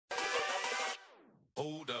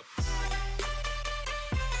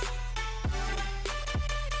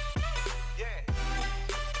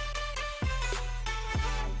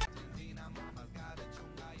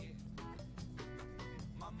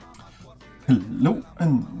Hello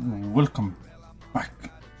and welcome back.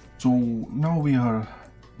 So now we are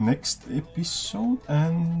next episode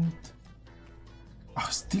and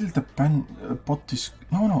still the pot is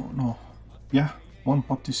no. Yeah, one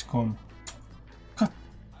pot is gone. God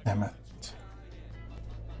damn it.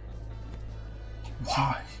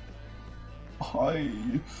 Why?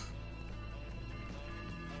 Wait.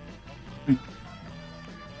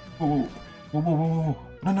 Whoa.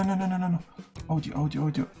 No.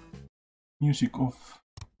 Audio. Music off.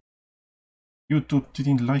 YouTube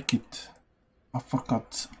didn't like it. I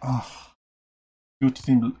forgot.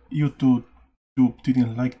 YouTube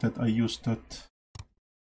didn't like that I used that.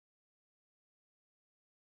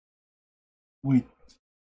 Wait.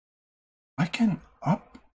 I can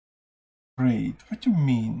upgrade. What do you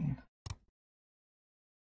mean?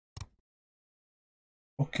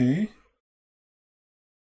 Okay.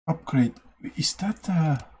 Upgrade. Is that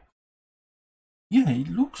yeah, it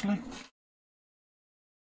looks like.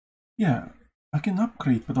 Yeah, I can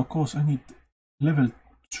upgrade, but of course I need level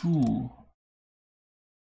 2.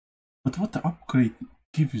 But what the upgrade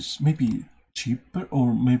gives? Maybe cheaper,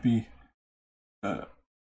 or maybe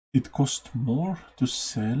it costs more to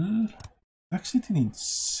sell? Actually didn't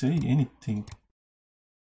say anything.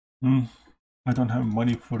 I don't have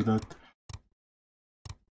money for that.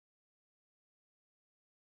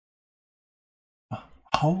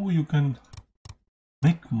 How you can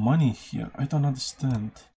make money here? I don't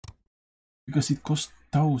understand. Because it costs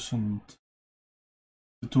 1,000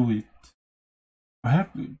 to do it. I have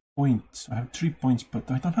points. I have 3 points, but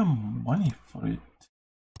I don't have money for it.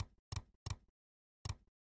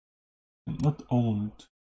 Not owned.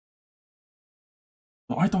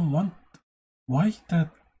 No, I don't want. Why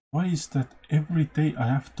is that every day I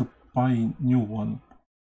have to buy new one?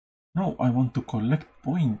 No, I want to collect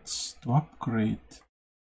points to upgrade.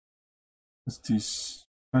 What's this?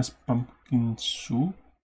 Fast pumpkin soup?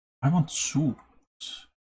 I want soup.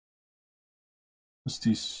 What's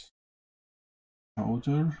this?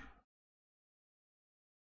 Powder?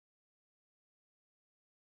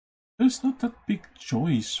 There's not that big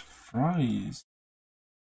choice. Fries.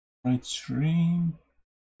 Fried shrimp.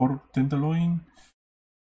 Pork tenderloin.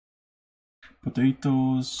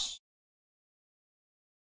 Potatoes.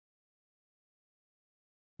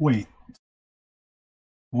 Wait.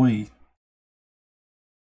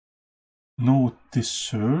 No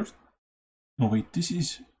dessert? No, wait, this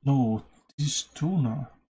is tuna.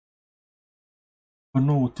 But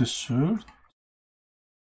no dessert?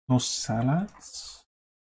 No salads?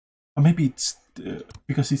 Or maybe it's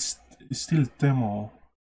because it's still demo.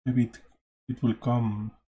 Maybe it will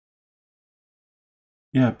come.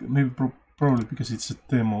 Yeah, maybe probably because it's a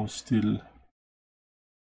demo still.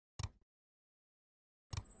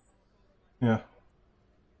 Yeah.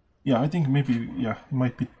 Yeah, I think maybe, yeah, it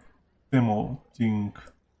might be demo thing.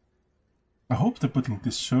 I hope they're putting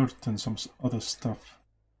dessert and some other stuff.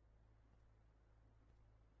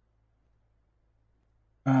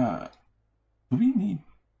 Do we need...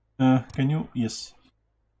 can you... Yes.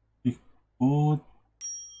 Bought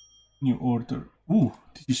new order. Ooh,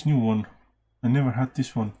 this is new one. I never had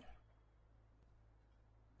this one.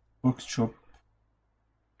 Workshop.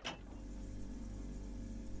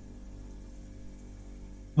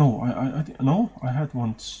 No, I had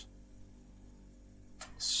once.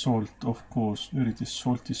 Salt, of course. Where it is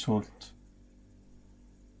salty salt.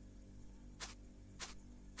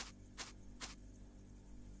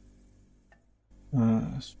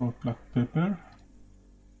 Salt, black pepper.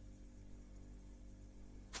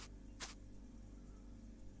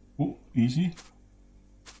 Oh, easy.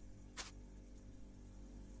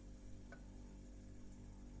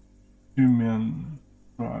 Cumin,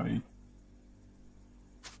 fried.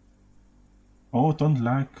 Oh, don't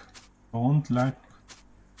lag. Don't lag.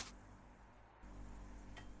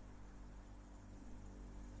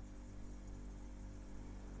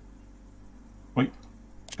 Wait,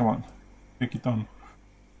 come on. Take it on.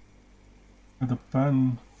 Add the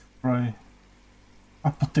pan, fry.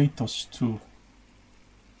 Potatoes too.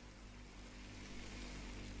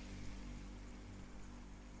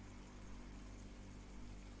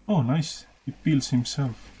 Oh, nice. He peels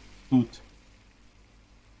himself. Good.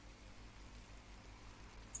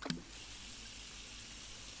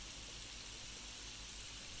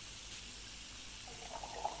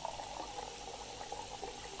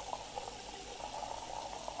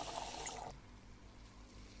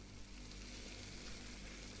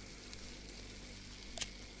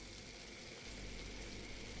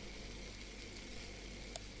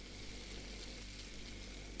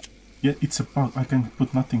 Yeah, it's a bug. I can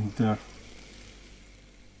put nothing there.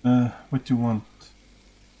 What do you want?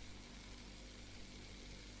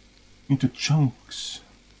 into chunks.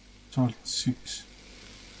 Salt 6.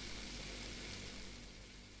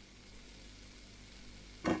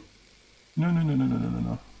 No, no, no, no, no, no, no,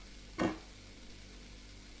 no.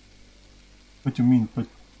 What do you mean, but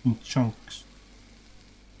in chunks?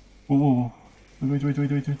 Oh, whoa, whoa. Wait, wait,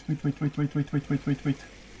 wait, wait, wait, wait, wait, wait, wait, wait, wait, wait, wait, wait.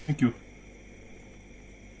 Thank you.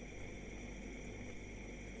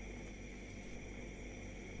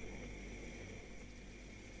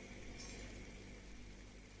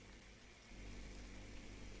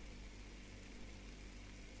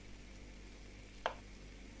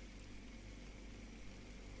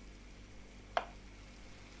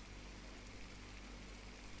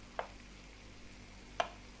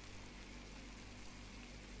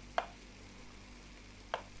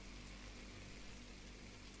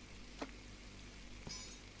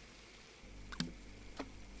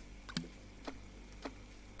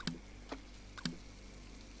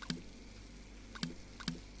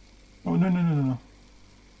 Oh, no, no, no, no, no.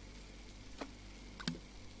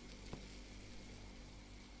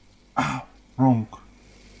 Ah, wrong.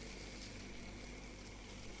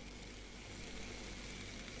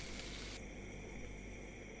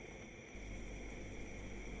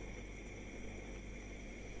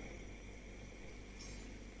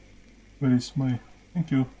 Where is my...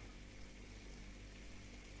 Thank you.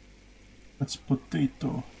 That's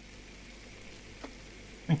potato.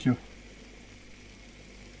 Thank you.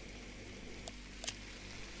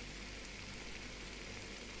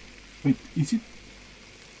 Wait, is it...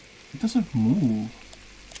 It doesn't move.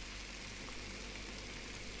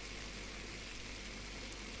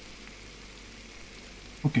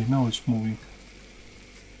 Okay, now it's moving.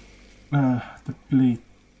 The plate.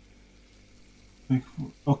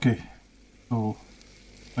 Okay, so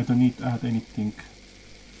I don't need to add anything.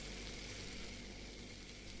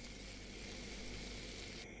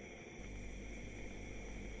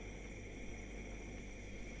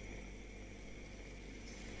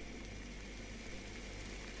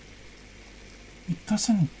 It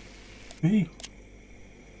doesn't bake.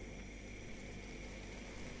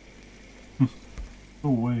 No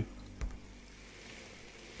way.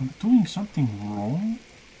 I'm doing something wrong?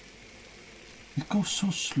 It goes so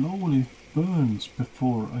slowly, it burns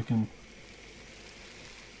before I can...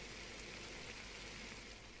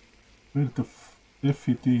 Where the F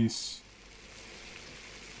it is?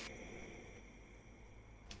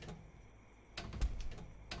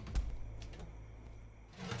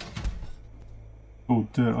 Go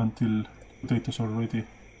there until potatoes are ready.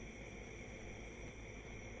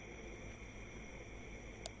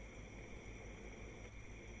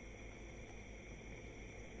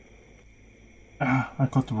 Ah, I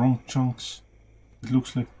got the wrong chunks. It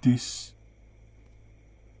looks like this.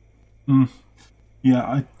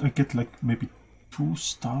 Yeah, I get like maybe 2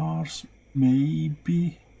 stars,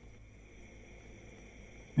 maybe.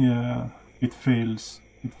 Yeah, it fails.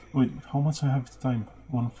 Wait, how much I have time?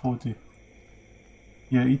 140.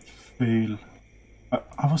 Yeah, it failed.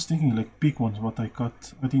 I was thinking like big ones what I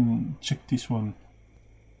got. I didn't check this one.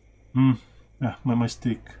 Yeah, my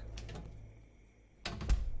mistake.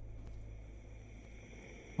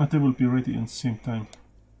 But they will be ready at the same time.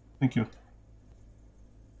 Thank you.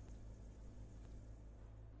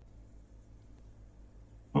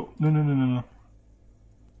 Oh, no, no, no, no, no.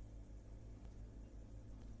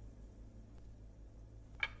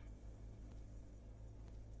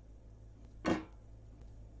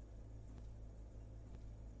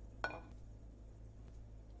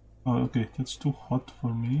 Oh, okay, that's too hot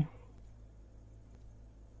for me.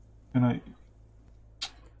 Can I...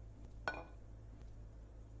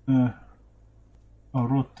 I'll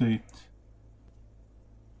rotate.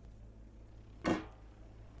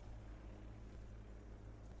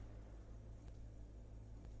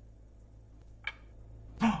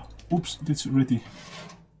 Oops, it's ready.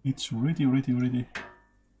 It's ready, ready, ready.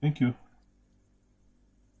 Thank you.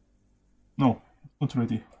 No, not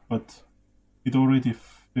ready, but it already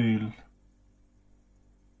failed.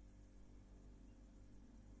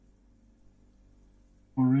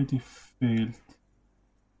 Already failed.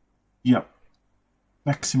 Yeah,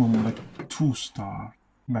 maximum like 2 star.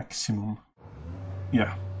 Maximum.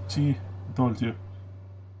 Yeah, see, I told you.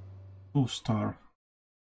 2 star.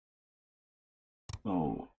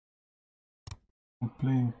 Oh,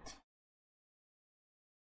 complaint.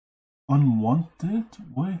 Unwanted?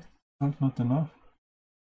 Wait, that's not enough.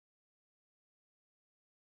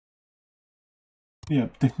 Yeah,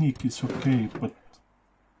 technique is okay, but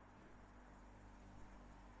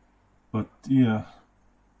yeah.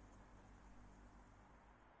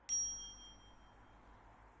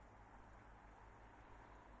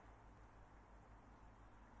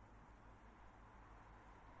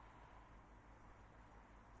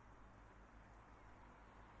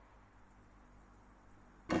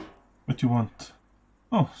 What you want?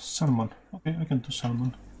 Oh, salmon. Okay, I can do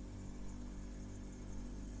salmon.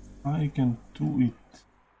 I can do it.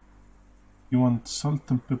 You want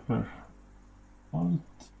salt and pepper? Salt.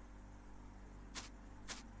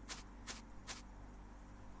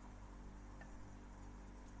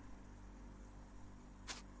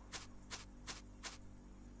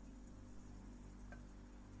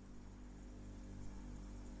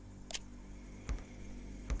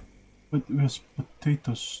 But we have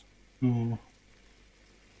potatoes to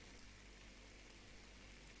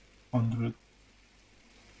 100.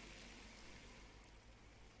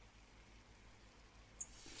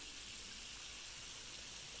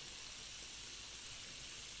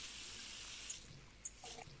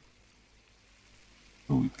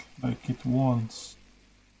 Do it like it wants.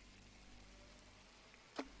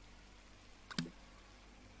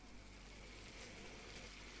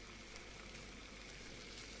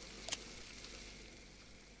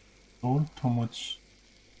 Salt, how much?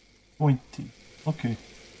 20. Okay.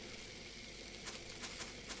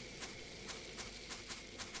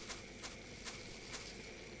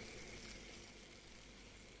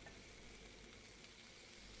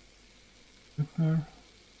 Pepper.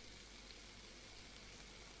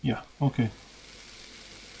 Yeah, okay.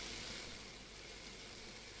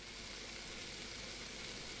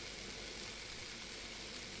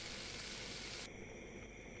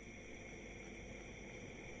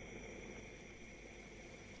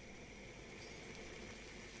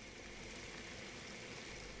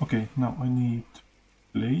 Okay, now I need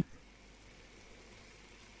plate.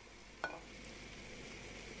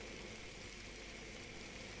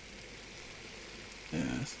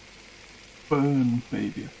 Yes. Burn,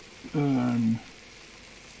 baby. Burn.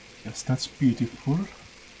 Yes, that's beautiful.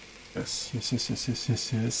 Yes, yes, yes, yes, yes,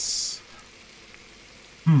 yes, yes.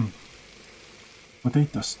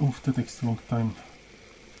 Potatoes. Oh, that takes a long time.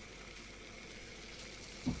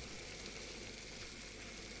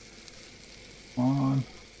 Come on.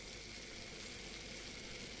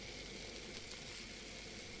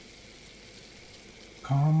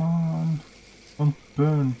 Come on. Don't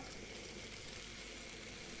burn.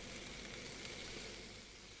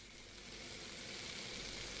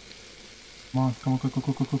 Come on, come on, go, go,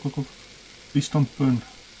 go, go, go, go, go. Please don't burn.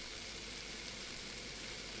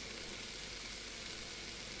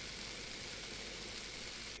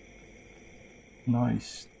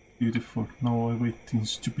 Nice. Beautiful. Now I wait in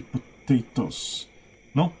stupid potatoes.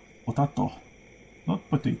 No, potato. Not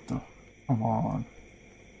potato. Come on.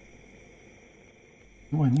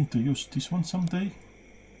 Do I need to use this one someday?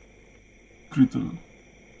 Griddle.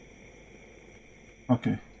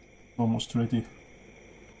 Okay. Almost ready.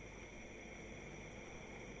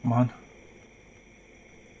 Come on.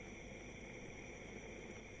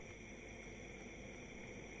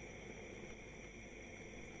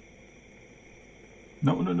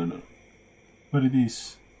 No, no, no, no. Where it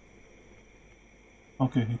is?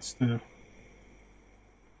 Okay, it's there.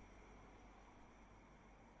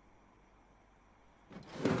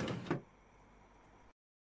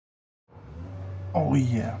 Oh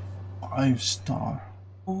yeah, 5-star.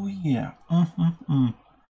 Oh yeah.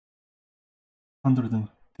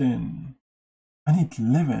 110. I need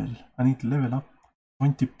level. I need level up.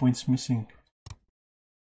 20 points missing.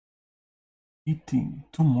 Eating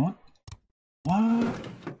too much. What?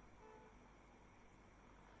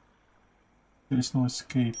 There is no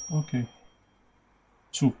escape. Okay.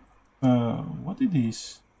 Soup. What it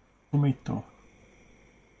is? Tomato.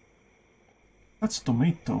 That's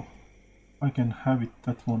tomato. I can have it,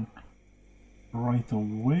 that one, right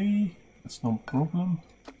away. That's no problem.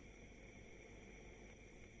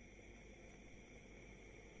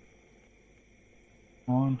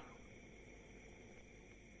 One.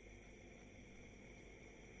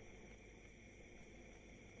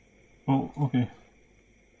 Oh, okay.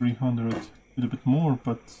 300. A little bit more,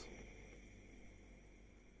 but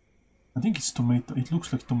I think it's tomato. It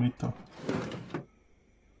looks like tomato. A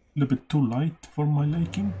little bit too light for my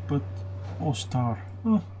liking, but 4-star.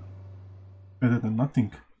 Better than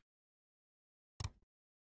nothing.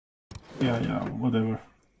 Yeah, whatever.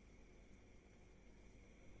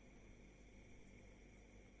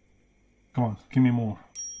 Come on, give me more.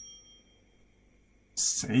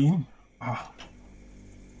 Same?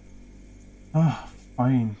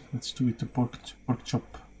 Fine. Let's do it. The pork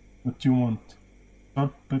chop. What do you want?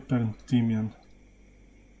 Salt, pepper, and thymian.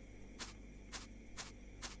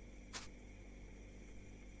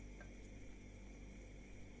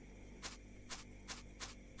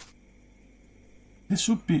 There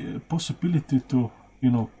should be a possibility to,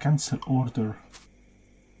 you know, cancel order.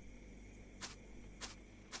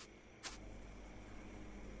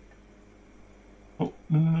 Oh,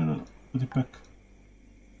 no. Put it back.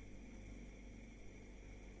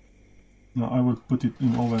 No, I will put it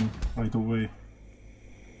in oven right away.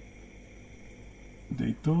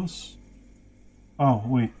 Potatoes. Oh,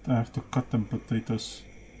 wait, I have to cut them potatoes.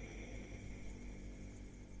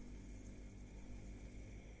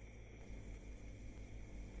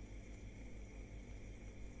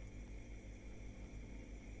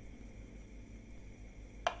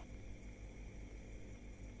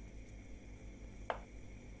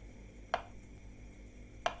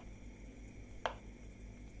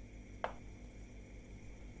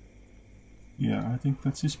 Yeah, I think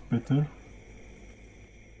that is better.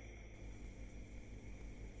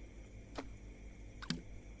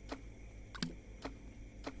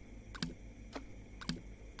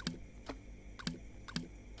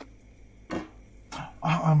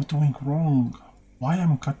 Ah, I'm doing wrong. Why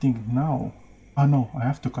I'm cutting now? Ah no, I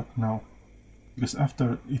have to cut now. Because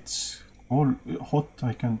after it's all hot,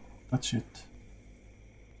 I can touch it.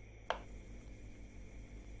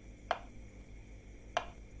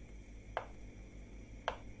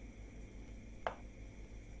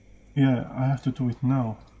 Yeah, I have to do it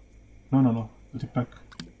now. No, put it back.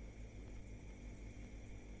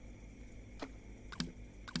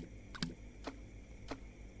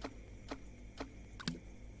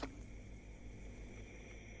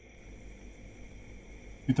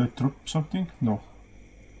 Did I drop something? No.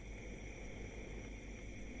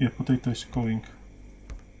 Yeah, potato is going.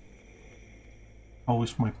 How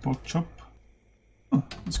is my pork chop? Oh,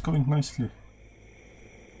 it's going nicely.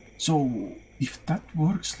 So, if that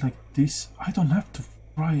works like this, I don't have to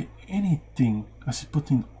fry anything as I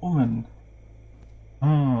put in oven.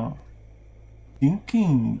 Ah,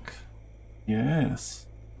 thinking. Yes.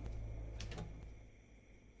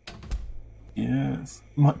 Yes.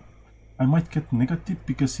 I might get negative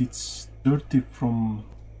because it's dirty from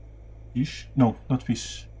fish. No, not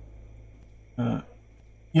fish.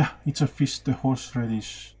 Yeah, it's a fish, the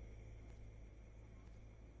horseradish.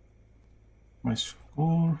 My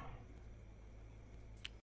score.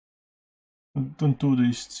 Don't do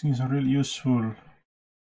these things, are really useful.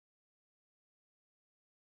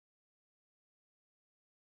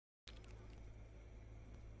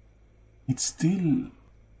 It's still...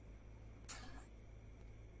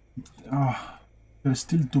 they're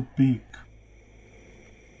still too big.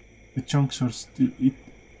 The chunks are still...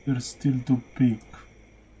 they're still too big.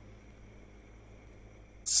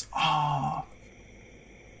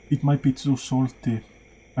 It might be too salty.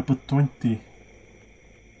 I put 20.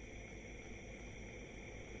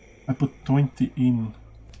 I put 20 in.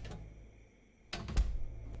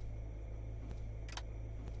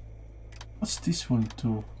 What's this one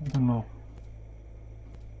do? I don't know.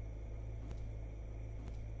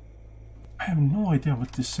 I have no idea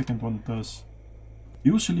what this second one does.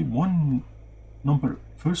 Usually one number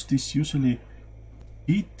first is usually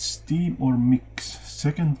heat, steam or mix.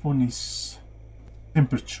 Second one is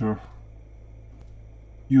temperature.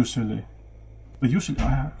 Usually. But usually I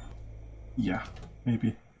have... yeah,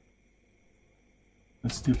 maybe. I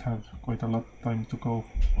still have quite a lot of time to go.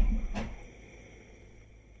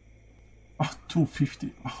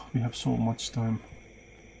 250. We have so much time.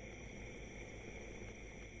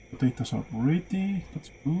 Potatoes are ready. That's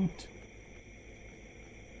good.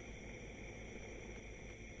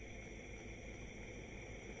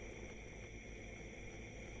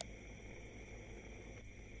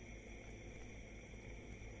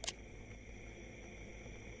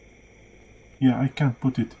 Yeah, I can't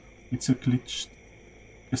put it. It's a glitch.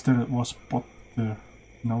 Yes, there was pot there.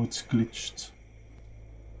 Now it's glitched.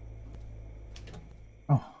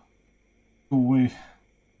 Oh, go away.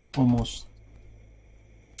 Almost.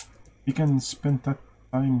 We can spend that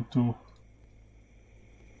time to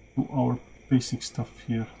do our basic stuff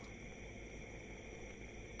here.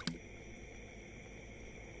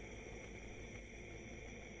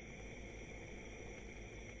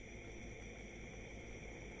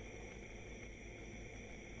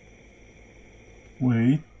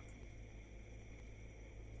 Wait.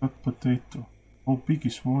 That potato. How big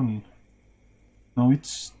is one? No,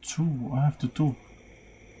 it's two. I have to do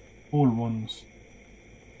all ones.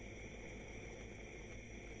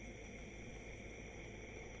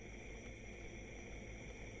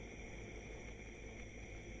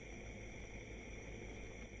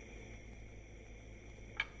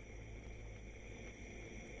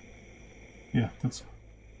 Yeah, that's...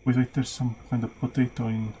 wait, there's some kind of potato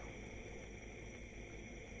in...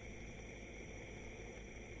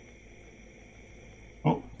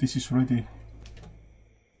 oh, this is ready.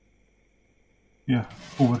 Yeah,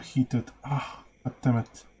 overheated. God damn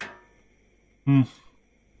it.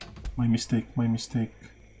 My mistake, my mistake.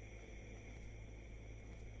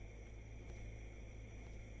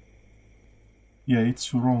 Yeah,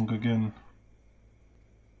 it's wrong again.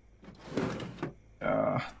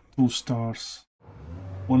 2 stars.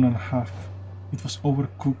 1.5. It was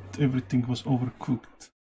overcooked. Everything was overcooked.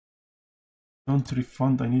 Don't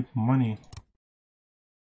refund. I need money.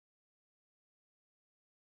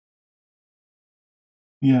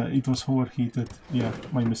 Yeah, it was overheated. Yeah,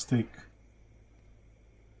 my mistake.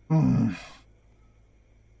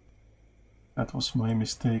 That was my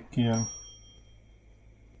mistake, yeah.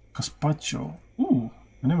 Gazpacho. Ooh,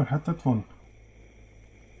 I never had that one.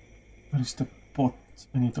 Where is the pot?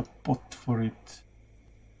 I need a pot for it.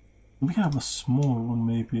 Do we have a small one,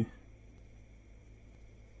 maybe?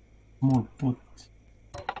 Small pot.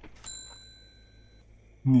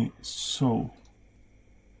 So.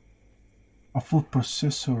 A food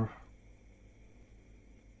processor.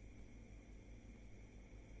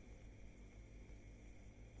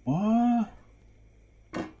 What?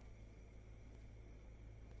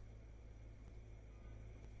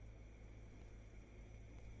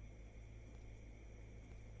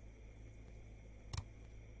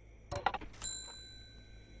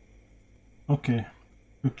 Okay,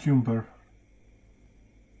 cucumber.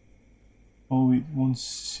 Oh, it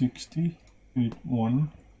 160. Need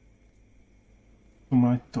 1.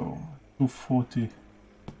 Tomato 240.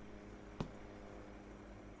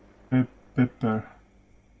 Pepper.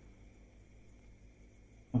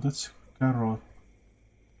 Oh, that's carrot.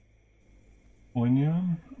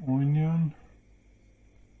 Onion.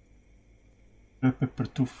 Red pepper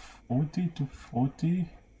 240.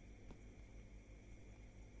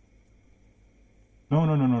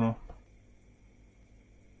 No.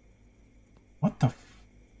 What the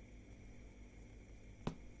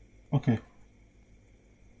Okay.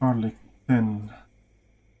 Garlic 10.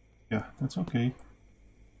 Yeah, that's okay.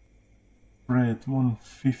 Bread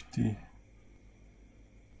 150.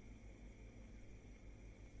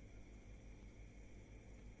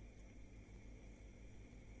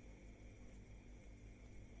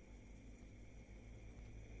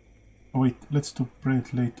 Oh, wait, let's do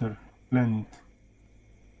bread later. Blend.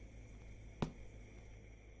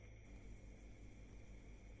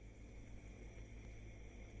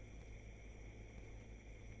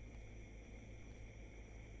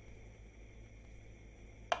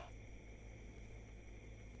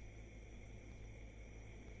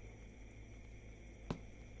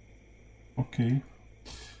 Okay.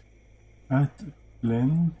 Add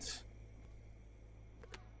blend.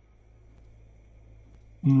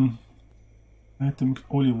 Add the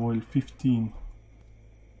olive oil 15.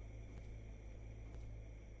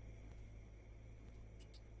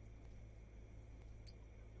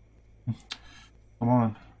 Come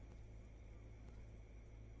on.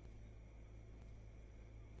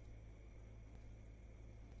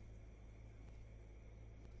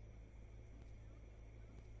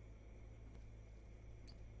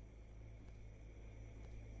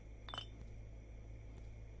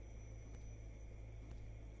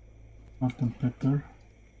 Salt and pepper.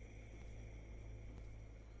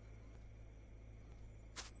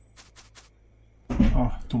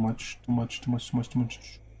 Ah, too much.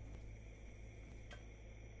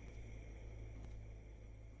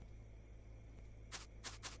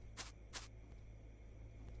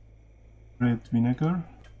 Red vinegar.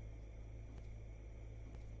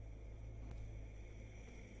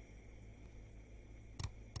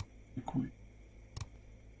 Liquid.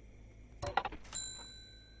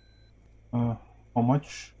 How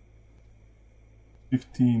much?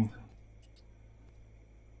 15.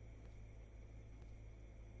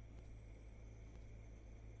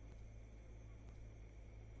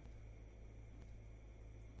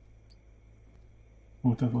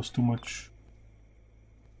 Oh, that was too much.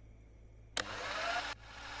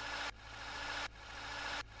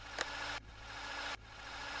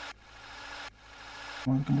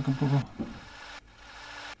 Come on.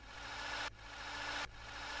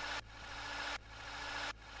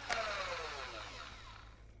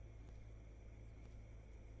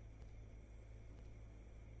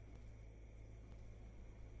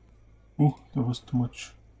 Oh, that was too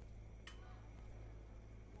much.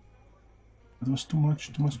 That was too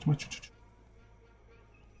much.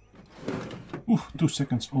 Ooh, 2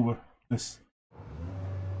 seconds over. Yes.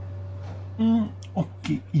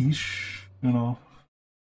 Okay-ish. You know.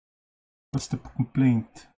 What's the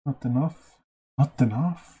complaint? Not enough? Not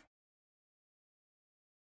enough?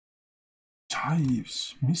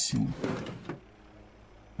 Chives missing.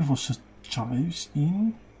 There was a chives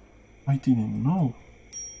in? I didn't know.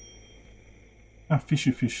 Ah,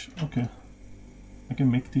 fishy fish. Okay. I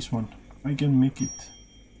can make this one. I can make it.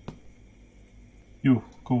 You,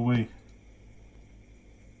 go away.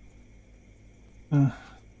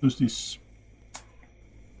 Who's this?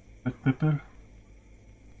 black pepper,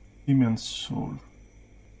 Indian salt.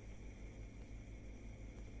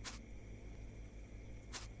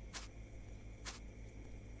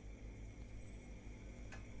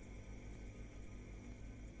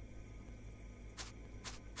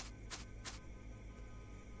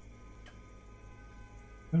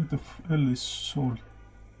 Where the hell is salt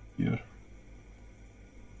here?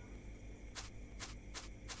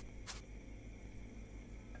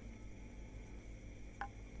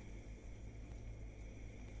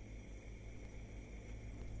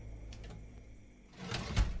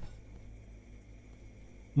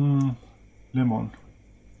 Lemon.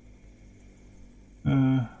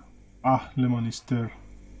 Lemon is there.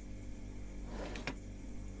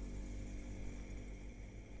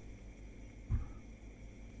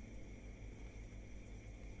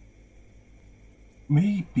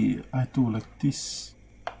 Maybe I do like this.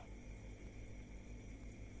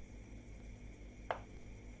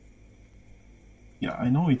 Yeah, I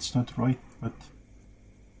know it's not right, but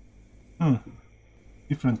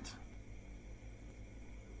different.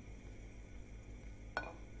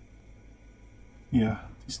 Yeah,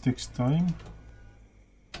 this takes time.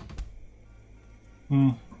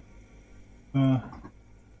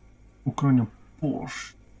 Ukrainian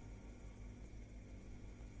Porsche.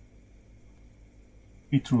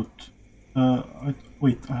 Beetroot.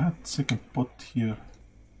 Wait, I had second pot here.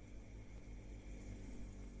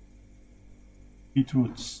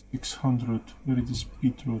 Beetroot 600. Where is this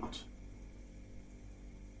beetroot?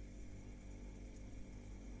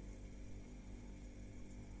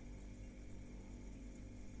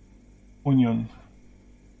 Onion.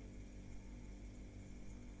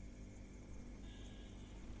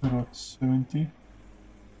 Carrot 70.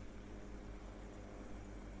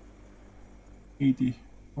 80.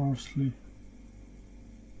 Parsley.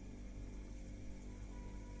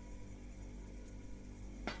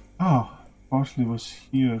 Parsley was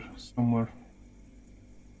here somewhere.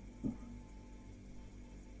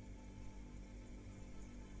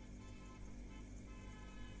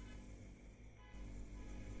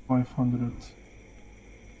 $500.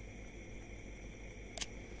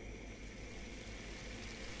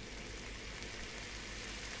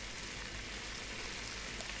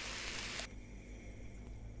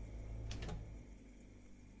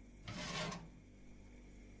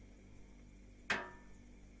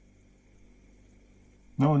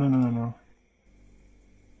 No.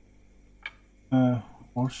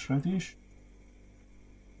 Horseradish.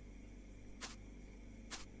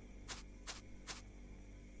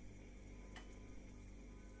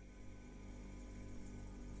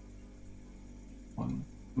 One,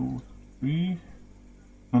 two, three.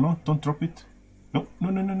 No, don't drop it. No.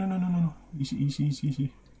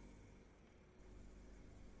 Easy.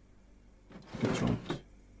 Get right.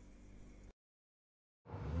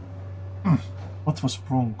 What was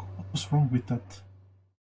wrong? What was wrong with that?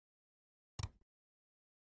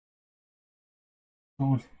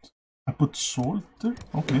 Salt. I put salt there?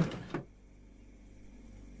 Okay.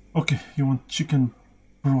 Okay, you want chicken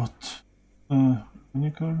broth.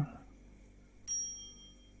 Vinegar.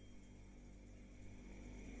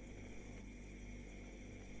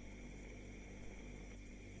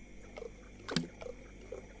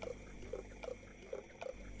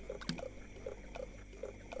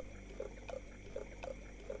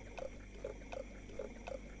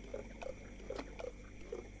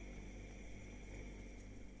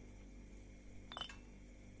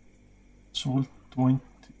 Salt 20.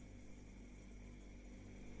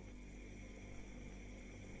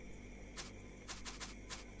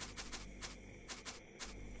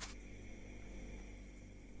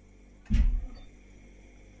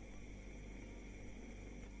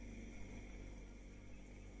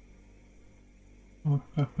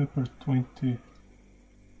 Black pepper 20.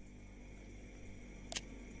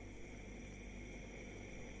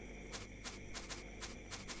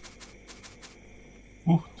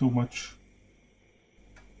 Oh, too much.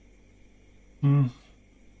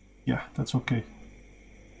 Yeah, that's okay.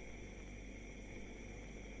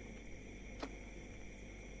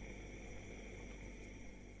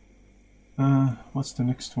 What's the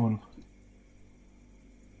next one?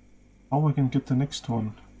 How I can get the next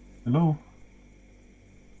one? Hello?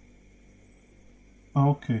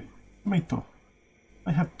 Okay. Tomato.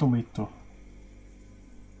 I have tomato.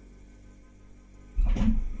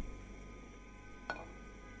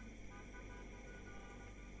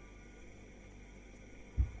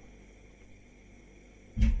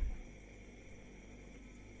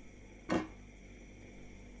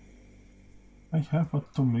 I have a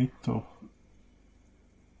tomato.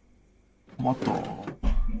 Tomato.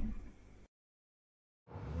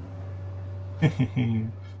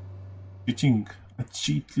 Switching a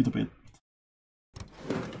cheat little bit.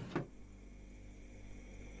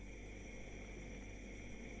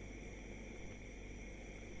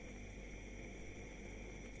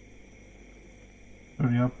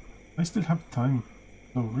 Hurry up. I still have time,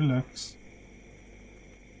 so relax.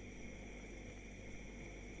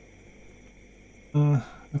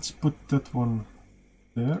 Let's put that one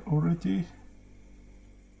there already.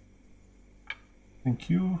 Thank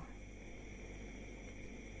you.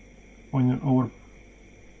 On our,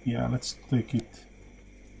 yeah, let's take it.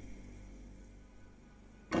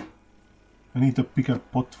 I need a bigger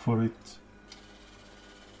pot for it.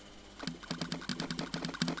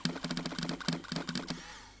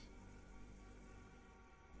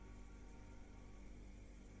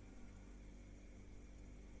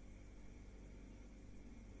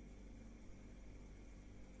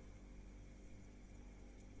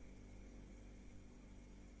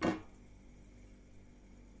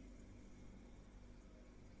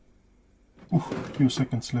 Few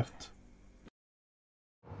seconds left.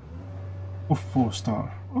 Oh,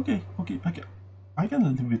 4-star. Okay, I can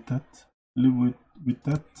live with that. Live with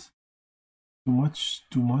that.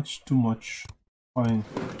 Too much. Fine.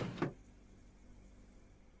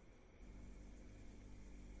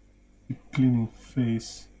 Keep cleaning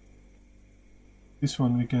face. This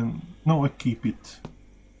one we can. No, I keep it.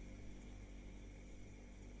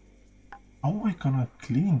 How I gonna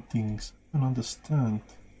clean things? I don't understand.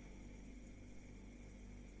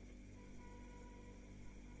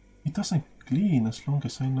 It doesn't clean as long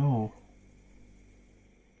as I know.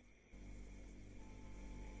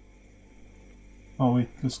 Oh wait,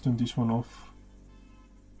 let's turn this one off.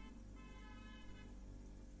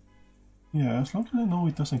 Yeah, as long as I know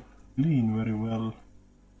it doesn't clean very well.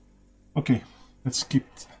 Okay, let's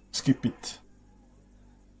skip it.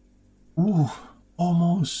 Ooh,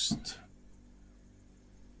 almost.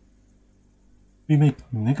 We make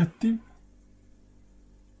negative.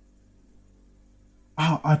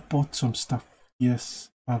 Ah, I bought some stuff. Yes,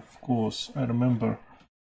 of course, I remember.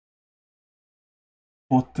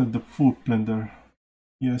 Bought the food blender.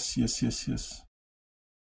 Yes.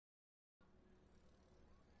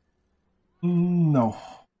 No,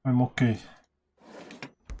 I'm okay.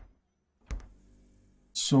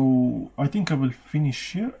 So I think I will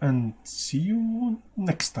finish here and see you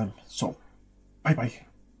next time. So, bye bye.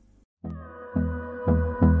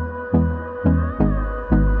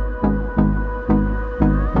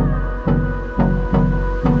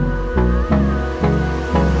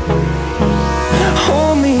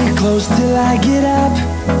 Hold me close till I get up.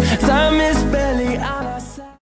 Time is barely